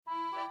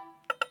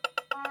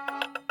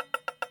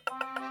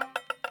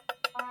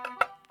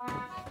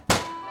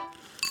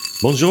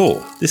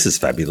Bonjour, this is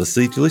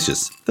Fabulously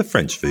Delicious, the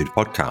French food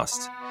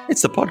podcast.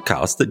 It's the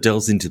podcast that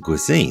delves into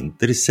cuisine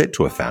that is said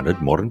to have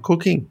founded modern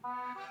cooking.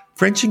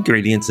 French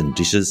ingredients and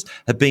dishes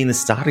have been the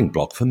starting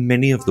block for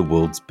many of the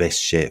world's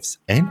best chefs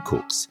and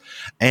cooks.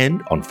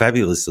 And on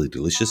Fabulously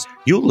Delicious,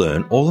 you'll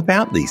learn all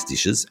about these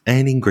dishes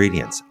and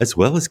ingredients, as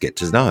well as get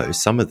to know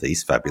some of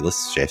these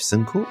fabulous chefs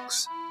and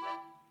cooks.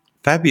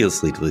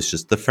 Fabulously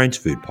Delicious, the French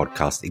food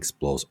podcast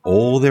explores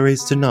all there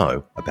is to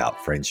know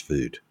about French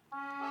food.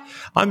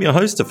 I'm your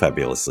host of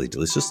Fabulously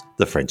Delicious,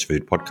 the French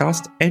food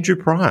podcast, Andrew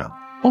Pryor.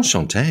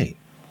 Enchanté.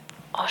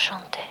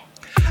 Enchanté.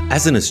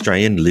 As an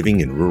Australian living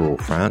in rural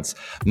France,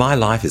 my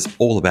life is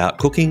all about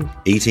cooking,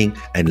 eating,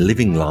 and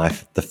living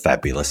life the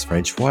fabulous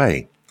French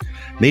way.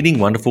 Meeting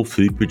wonderful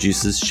food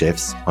producers,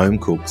 chefs, home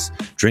cooks,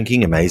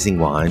 drinking amazing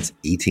wines,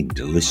 eating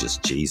delicious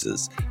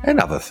cheeses, and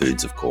other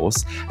foods, of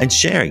course, and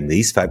sharing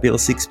these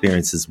fabulous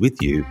experiences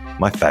with you,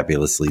 my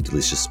fabulously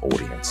delicious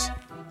audience.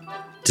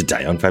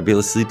 Today on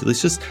Fabulously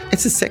Delicious,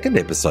 it's the second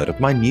episode of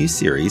my new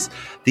series,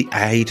 The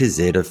A to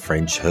Z of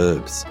French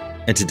Herbs.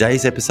 And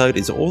today's episode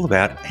is all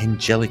about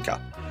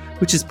Angelica,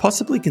 which is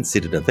possibly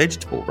considered a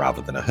vegetable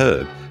rather than a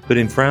herb, but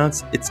in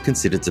France it's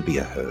considered to be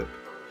a herb.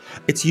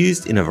 It's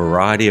used in a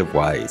variety of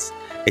ways.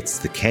 It's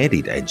the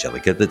candied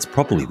Angelica that's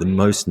probably the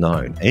most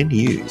known and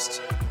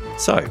used.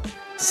 So,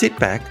 sit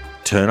back,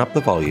 turn up the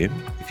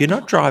volume. If you're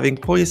not driving,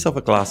 pour yourself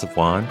a glass of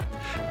wine,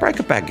 break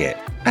a baguette,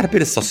 add a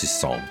bit of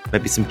saucisson,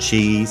 maybe some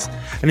cheese,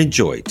 and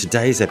enjoy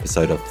today's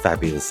episode of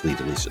Fabulously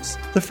Delicious,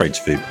 the French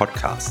food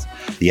podcast,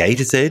 the A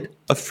to Z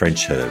of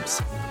French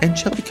herbs,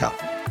 Angelica.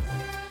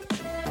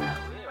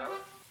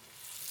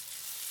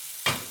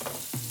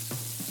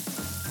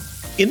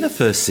 In the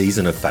first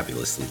season of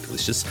Fabulously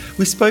Delicious,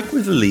 we spoke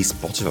with Elise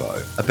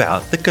Bottereau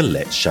about the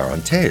galette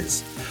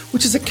charentaise,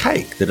 which is a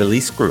cake that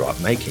Elise grew up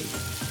making.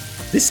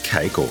 This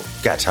cake, or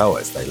gâteau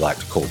as they like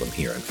to call them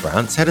here in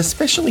France, had a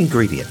special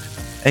ingredient,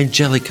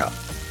 Angelica.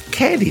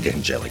 Candied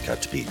Angelica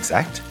to be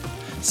exact.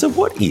 So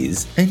what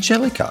is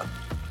Angelica?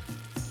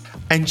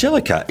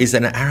 Angelica is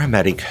an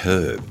aromatic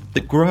herb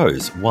that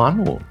grows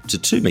 1 to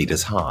 2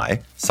 metres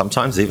high,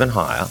 sometimes even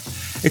higher.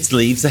 Its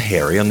leaves are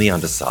hairy on the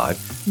underside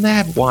and they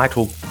have white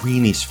or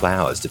greenish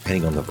flowers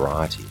depending on the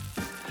variety.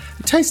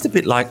 It tastes a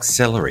bit like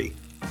celery.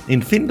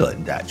 In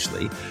Finland,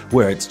 actually,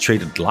 where it's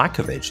treated like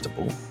a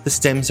vegetable, the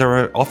stems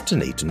are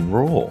often eaten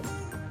raw.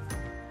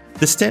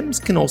 The stems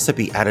can also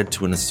be added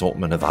to an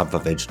assortment of other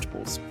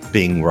vegetables,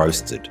 being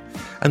roasted,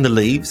 and the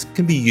leaves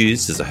can be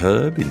used as a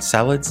herb in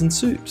salads and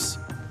soups.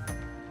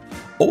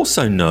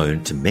 Also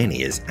known to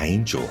many as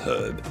angel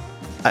herb,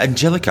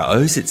 Angelica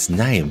owes its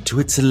name to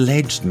its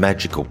alleged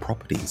magical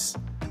properties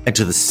and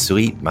to the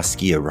sweet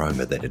musky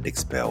aroma that it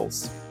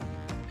expels.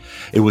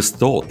 It was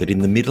thought that in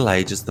the Middle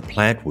Ages the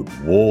plant would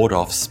ward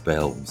off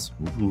spells.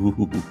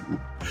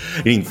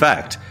 In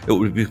fact, it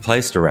would be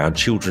placed around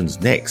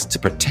children's necks to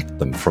protect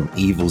them from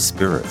evil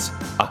spirits.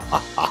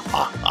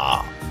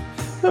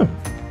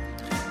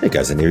 There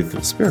goes an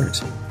evil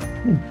spirit.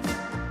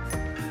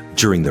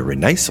 During the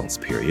Renaissance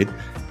period,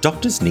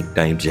 doctors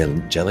nicknamed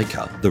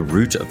Angelica the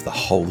root of the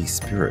Holy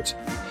Spirit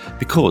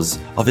because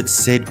of its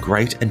said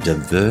great and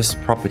diverse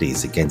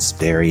properties against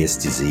various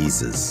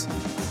diseases.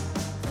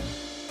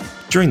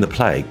 During the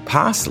plague,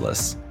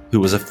 Paracelsus,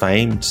 who was a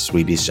famed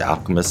Swedish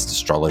alchemist,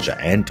 astrologer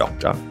and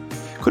doctor,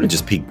 couldn't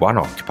just pick one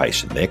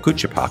occupation there,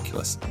 could you,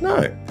 Paracelsus?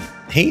 No.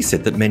 He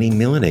said that many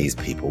Milanese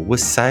people were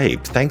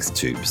saved thanks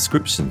to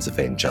prescriptions of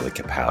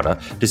Angelica powder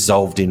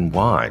dissolved in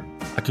wine,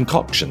 a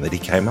concoction that he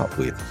came up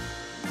with.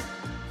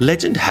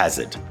 Legend has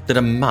it that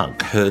a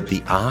monk heard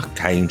the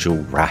Archangel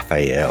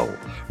Raphael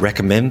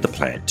recommend the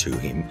plant to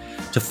him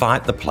to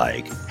fight the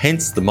plague,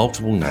 hence the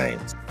multiple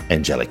names,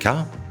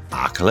 Angelica,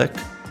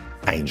 Archelic,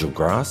 angel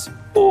grass,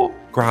 or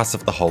grass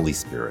of the Holy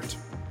Spirit.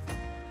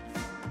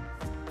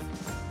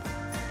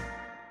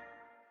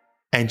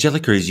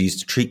 Angelica is used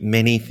to treat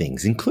many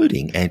things,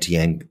 including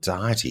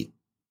anti-anxiety.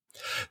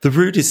 The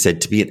root is said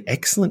to be an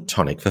excellent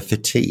tonic for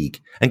fatigue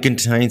and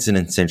contains an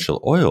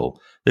essential oil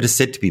that is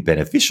said to be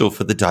beneficial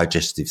for the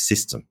digestive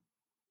system.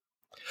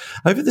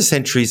 Over the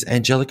centuries,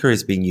 Angelica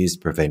has been used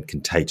to prevent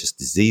contagious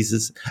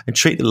diseases and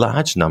treat a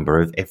large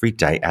number of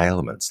everyday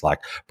ailments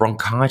like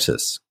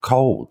bronchitis,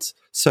 colds,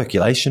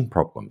 circulation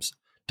problems,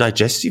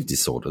 digestive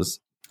disorders,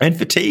 and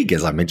fatigue,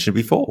 as I mentioned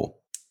before.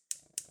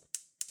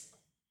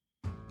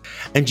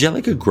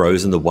 Angelica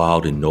grows in the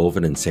wild in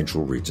northern and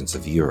central regions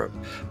of Europe,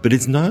 but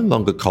is no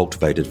longer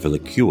cultivated for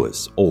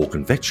liqueurs or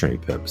confectionery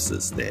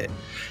purposes there,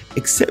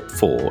 except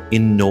for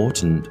in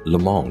northern Le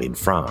Mans in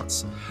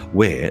France,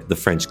 where the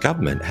French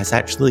government has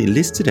actually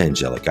listed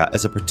Angelica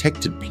as a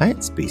protected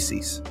plant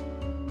species.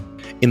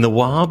 In the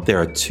wild, there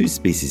are 2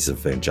 species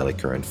of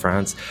Angelica in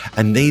France,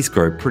 and these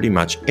grow pretty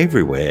much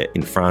everywhere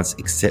in France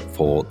except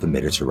for the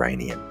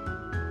Mediterranean.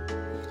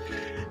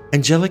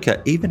 Angelica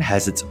even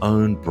has its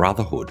own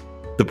brotherhood,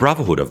 the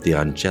Brotherhood of the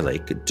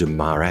Angélique du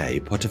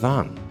Marais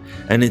Poitevin,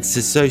 and its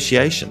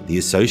association, the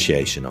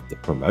Association of the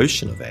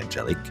Promotion of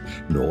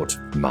Angélique, Nantes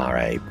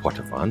Marais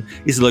Poitevin,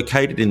 is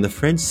located in the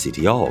French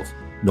city of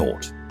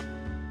Nantes.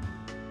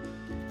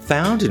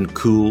 Found in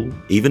cool,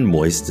 even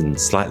moist and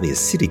slightly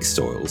acidic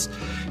soils,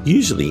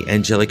 usually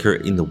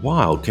Angelica in the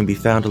wild can be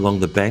found along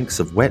the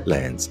banks of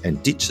wetlands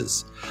and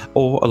ditches,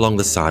 or along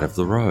the side of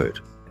the road.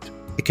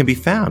 It can be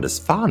found as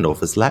far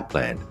north as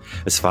Lapland,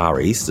 as far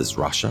east as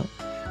Russia,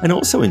 and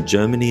also in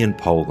Germany and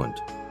Poland.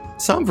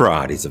 Some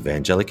varieties of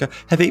Angelica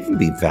have even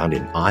been found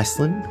in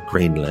Iceland,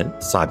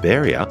 Greenland,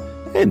 Siberia,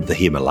 and the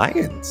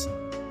Himalayas.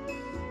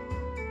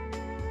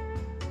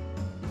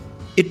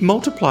 It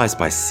multiplies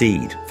by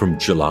seed from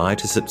July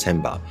to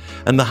September,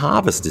 and the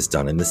harvest is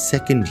done in the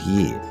second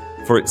year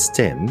for its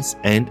stems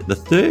and the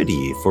third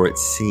year for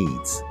its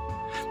seeds.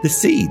 The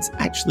seeds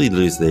actually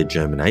lose their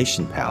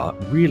germination power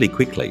really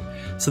quickly,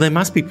 so they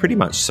must be pretty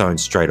much sown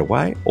straight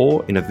away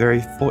or in a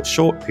very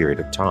short period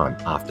of time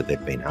after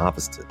they've been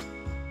harvested.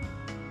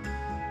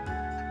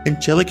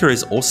 Angelica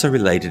is also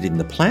related in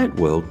the plant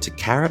world to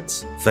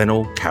carrots,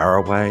 fennel,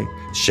 caraway,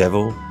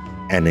 cheval,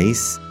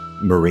 anise,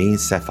 marine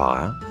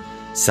sapphire,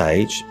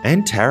 sage,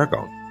 and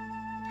tarragon.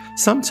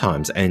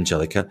 Sometimes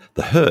Angelica,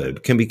 the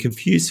herb, can be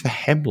confused for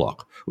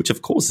hemlock, which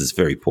of course is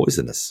very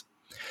poisonous.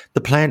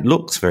 The plant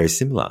looks very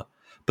similar,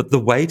 but the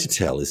way to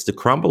tell is to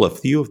crumble a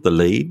few of the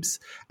leaves,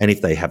 and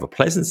if they have a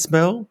pleasant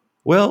smell,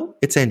 well,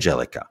 it's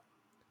Angelica.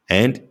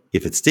 And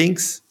if it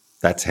stinks,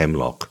 that's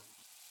hemlock.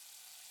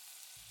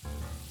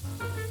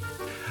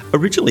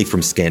 Originally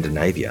from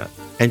Scandinavia,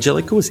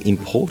 Angelica was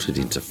imported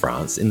into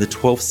France in the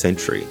 12th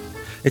century.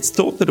 It's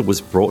thought that it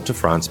was brought to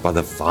France by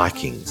the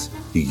Vikings,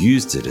 who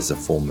used it as a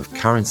form of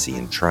currency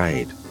and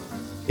trade.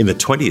 In the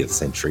 20th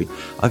century,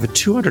 over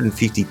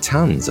 250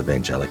 tonnes of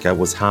Angelica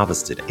was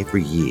harvested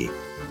every year.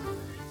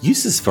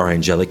 Uses for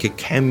Angelica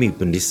can be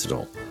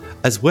medicinal,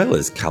 as well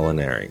as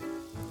culinary.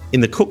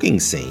 In the cooking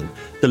scene,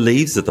 the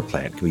leaves of the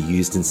plant can be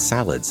used in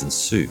salads and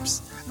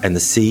soups, and the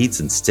seeds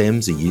and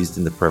stems are used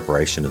in the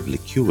preparation of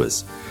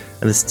liqueurs,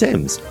 and the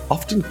stems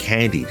often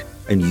candied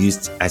and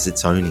used as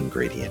its own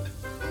ingredient.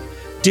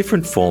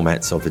 Different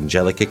formats of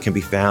Angelica can be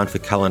found for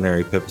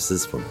culinary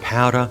purposes, from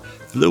powder,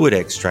 fluid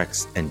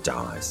extracts, and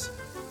dyes.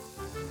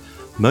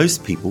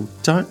 Most people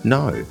don't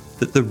know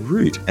that the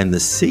root and the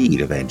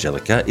seed of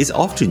Angelica is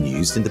often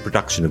used in the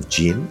production of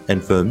gin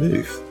and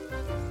vermouth.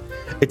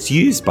 It's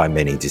used by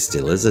many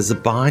distillers as a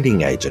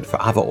binding agent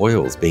for other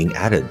oils being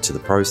added to the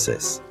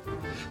process.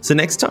 So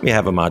next time you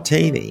have a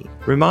martini,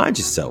 remind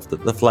yourself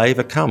that the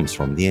flavour comes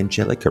from the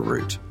Angelica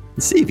root,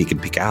 and see if you can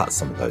pick out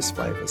some of those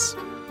flavours.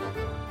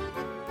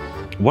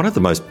 One of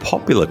the most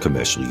popular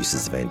commercial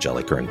uses of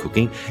Angelica in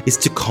cooking is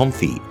to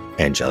confit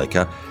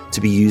Angelica to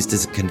be used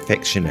as a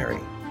confectionery.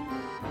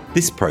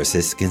 This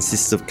process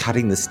consists of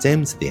cutting the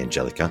stems of the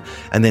Angelica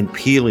and then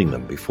peeling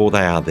them before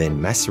they are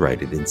then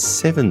macerated in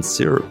 7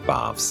 syrup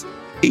baths,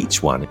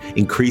 each one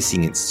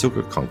increasing its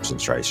sugar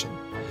concentration,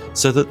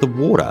 so that the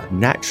water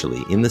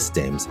naturally in the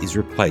stems is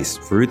replaced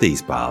through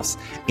these baths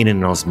in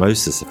an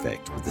osmosis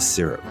effect with the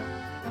syrup.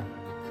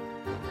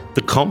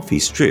 The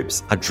confit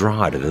strips are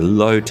dried at a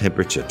low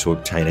temperature to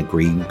obtain a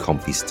green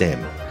confit stem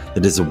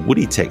that has a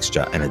woody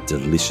texture and a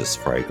delicious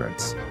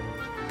fragrance.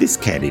 This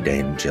candied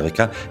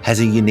Angelica has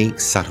a unique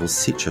subtle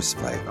citrus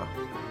flavour.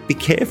 Be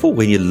careful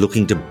when you're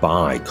looking to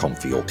buy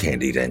confit or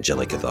candied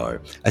Angelica though,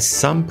 as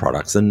some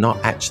products are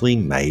not actually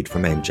made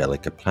from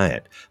Angelica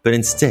plant, but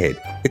instead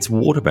it's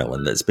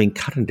watermelon that's been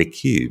cut into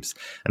cubes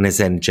and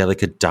has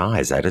Angelica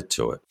dyes added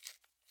to it.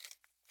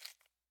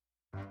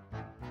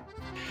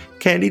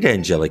 Candied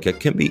Angelica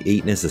can be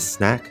eaten as a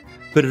snack,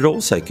 but it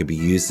also can be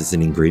used as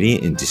an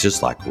ingredient in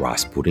dishes like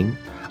rice pudding,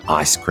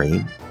 ice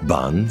cream,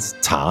 buns,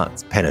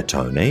 tarts,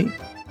 panettone,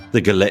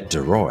 the galette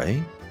de roi,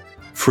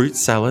 fruit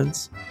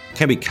salads,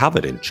 can be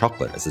covered in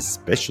chocolate as a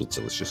special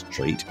delicious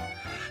treat,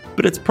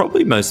 but it's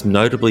probably most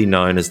notably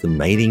known as the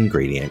main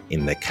ingredient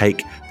in the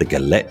cake, the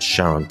galette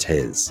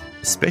charentaise,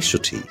 a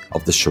specialty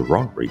of the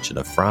Charente region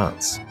of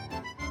France.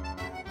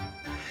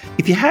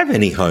 If you have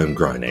any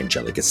homegrown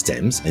Angelica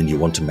stems and you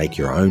want to make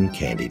your own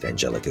candied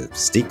Angelica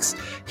sticks,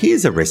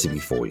 here's a recipe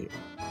for you.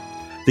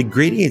 The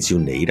ingredients you'll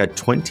need are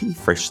 20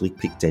 freshly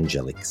picked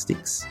Angelica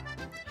sticks,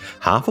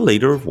 half a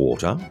litre of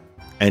water,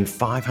 and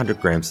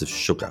 500 grams of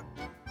sugar.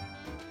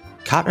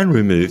 Cut and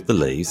remove the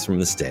leaves from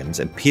the stems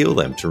and peel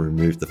them to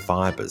remove the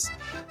fibres,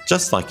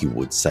 just like you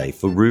would, say,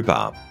 for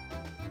rhubarb.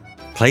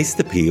 Place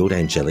the peeled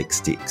Angelica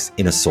sticks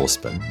in a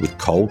saucepan with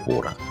cold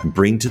water and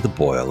bring to the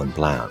boil and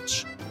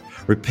blanch.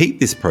 Repeat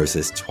this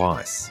process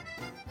twice.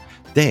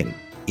 Then,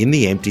 in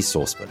the empty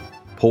saucepan,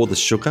 pour the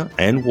sugar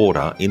and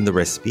water in the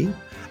recipe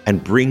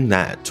and bring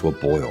that to a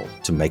boil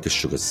to make a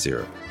sugar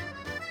syrup.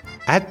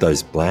 Add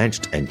those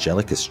blanched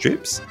Angelica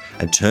strips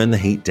and turn the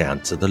heat down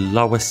to the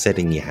lowest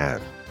setting you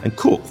have and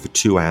cook for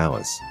 2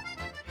 hours.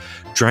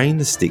 Drain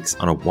the sticks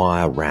on a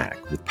wire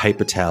rack with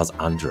paper towels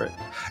under it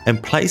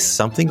and place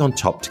something on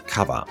top to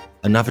cover,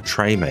 another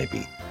tray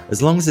maybe,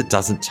 as long as it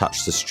doesn't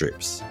touch the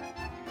strips.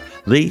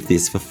 Leave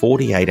this for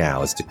 48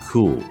 hours to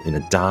cool in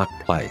a dark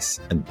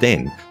place, and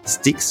then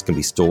sticks can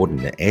be stored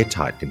in an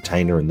airtight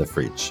container in the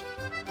fridge.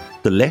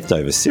 The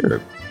leftover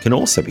syrup can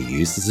also be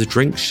used as a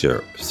drink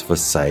syrup for,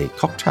 say,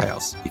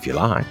 cocktails, if you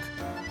like.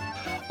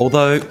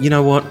 Although, you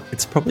know what?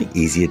 It's probably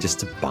easier just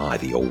to buy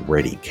the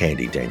already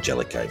candied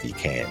Angelica if you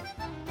can.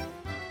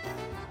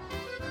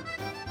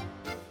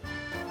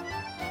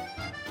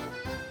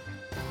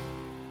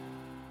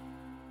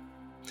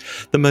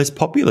 The most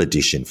popular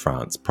dish in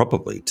France,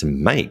 probably, to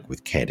make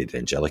with candied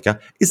Angelica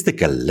is the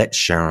galette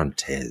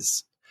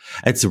charentaise.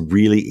 It's a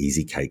really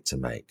easy cake to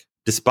make.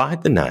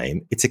 Despite the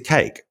name, it's a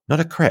cake, not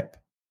a crepe.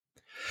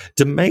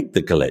 To make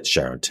the galette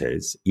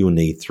charentaise, you'll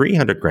need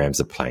 300 grams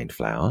of plain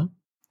flour,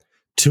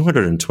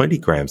 220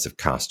 grams of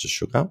caster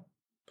sugar,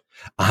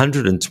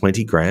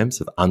 120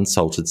 grams of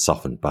unsalted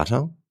softened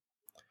butter,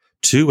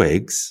 2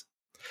 eggs,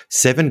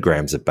 7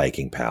 grams of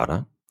baking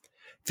powder,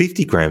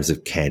 50 grams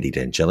of candied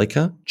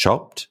Angelica,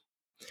 chopped,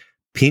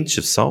 pinch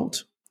of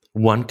salt,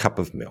 1 cup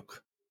of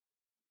milk.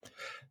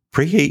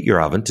 Preheat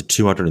your oven to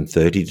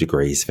 230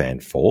 degrees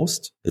fan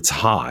forced. It's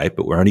high,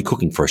 but we're only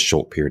cooking for a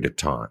short period of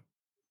time.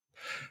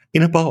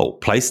 In a bowl,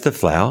 place the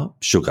flour,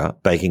 sugar,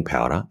 baking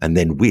powder, and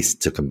then whisk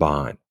to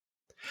combine.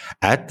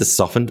 Add the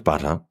softened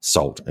butter,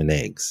 salt, and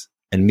eggs,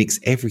 and mix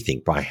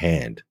everything by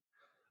hand.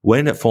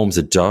 When it forms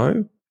a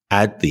dough,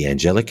 add the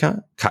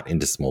Angelica, cut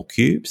into small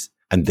cubes,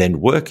 and then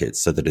work it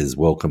so that it is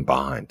well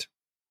combined.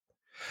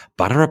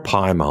 Butter a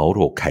pie mold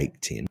or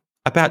cake tin,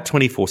 about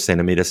 24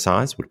 centimetre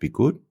size would be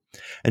good,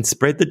 and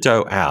spread the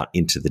dough out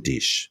into the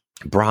dish.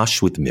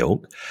 Brush with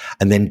milk,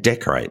 and then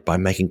decorate by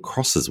making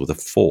crosses with a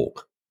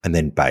fork, and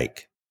then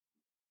bake.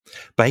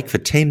 Bake for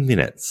 10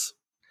 minutes.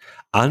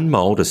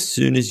 Unmold as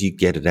soon as you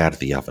get it out of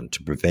the oven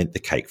to prevent the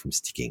cake from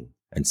sticking,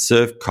 and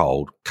serve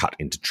cold, cut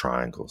into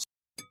triangles.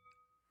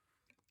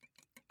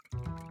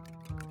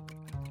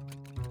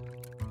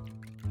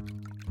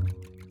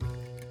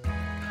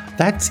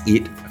 That's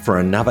it for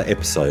another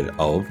episode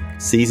of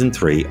Season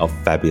 3 of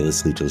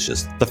Fabulously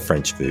Delicious, the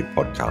French Food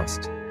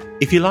Podcast.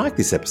 If you like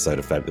this episode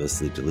of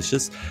Fabulously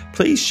Delicious,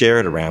 please share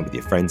it around with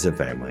your friends and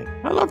family.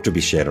 I love to be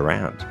shared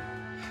around.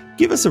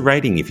 Give us a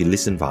rating if you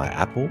listen via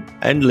Apple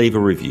and leave a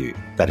review.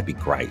 That'd be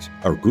great.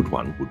 A good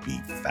one would be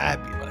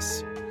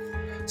fabulous.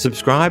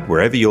 Subscribe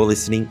wherever you're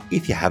listening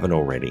if you haven't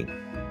already.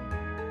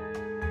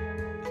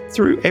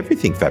 Through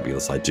everything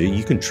fabulous I do,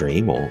 you can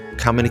dream or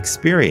come and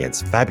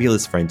experience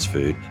fabulous French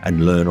food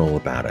and learn all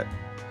about it.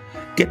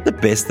 Get the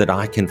best that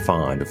I can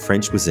find of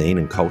French cuisine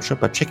and culture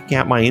by checking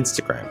out my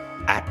Instagram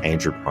at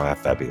Andrew Pryor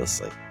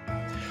Fabulously.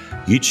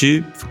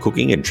 YouTube for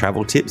cooking and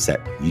travel tips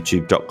at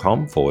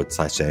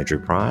youtube.com/Andrew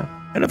Pryor.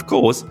 And of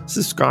course,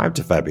 subscribe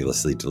to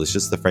Fabulously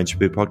Delicious, the French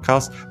Food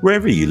Podcast,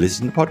 wherever you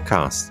listen to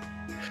podcasts.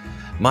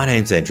 My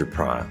name's Andrew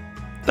Pryor.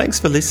 Thanks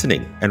for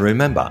listening. And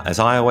remember, as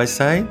I always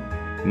say,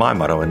 my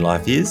motto in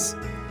life is,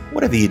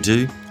 whatever you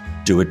do,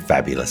 do it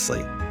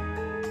fabulously.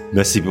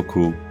 Merci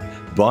beaucoup.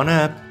 Bon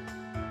app.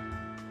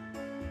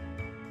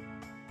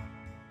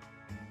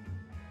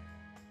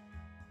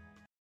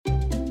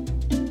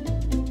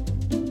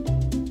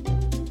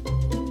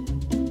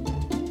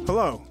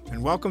 Hello,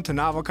 and welcome to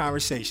Novel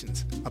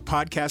Conversations, a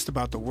podcast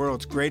about the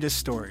world's greatest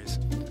stories.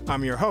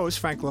 I'm your host,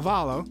 Frank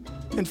Lavallo,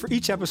 and for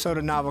each episode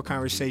of Novel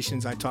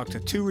Conversations, I talk to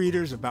 2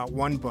 readers about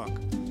one book.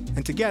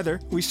 And together,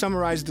 we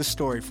summarize the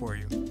story for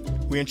you.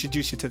 We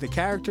introduce you to the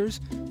characters,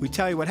 we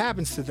tell you what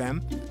happens to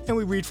them, and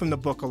we read from the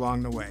book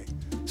along the way.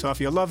 So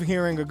if you love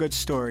hearing a good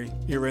story,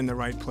 you're in the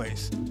right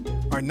place.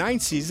 Our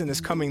 9th season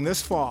is coming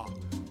this fall.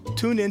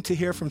 Tune in to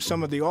hear from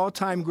some of the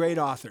all-time great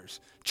authors,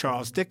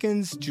 Charles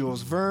Dickens,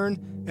 Jules Verne,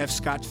 F.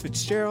 Scott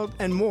Fitzgerald,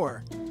 and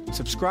more.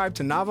 Subscribe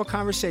to Novel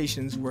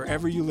Conversations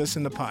wherever you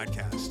listen to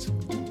podcasts.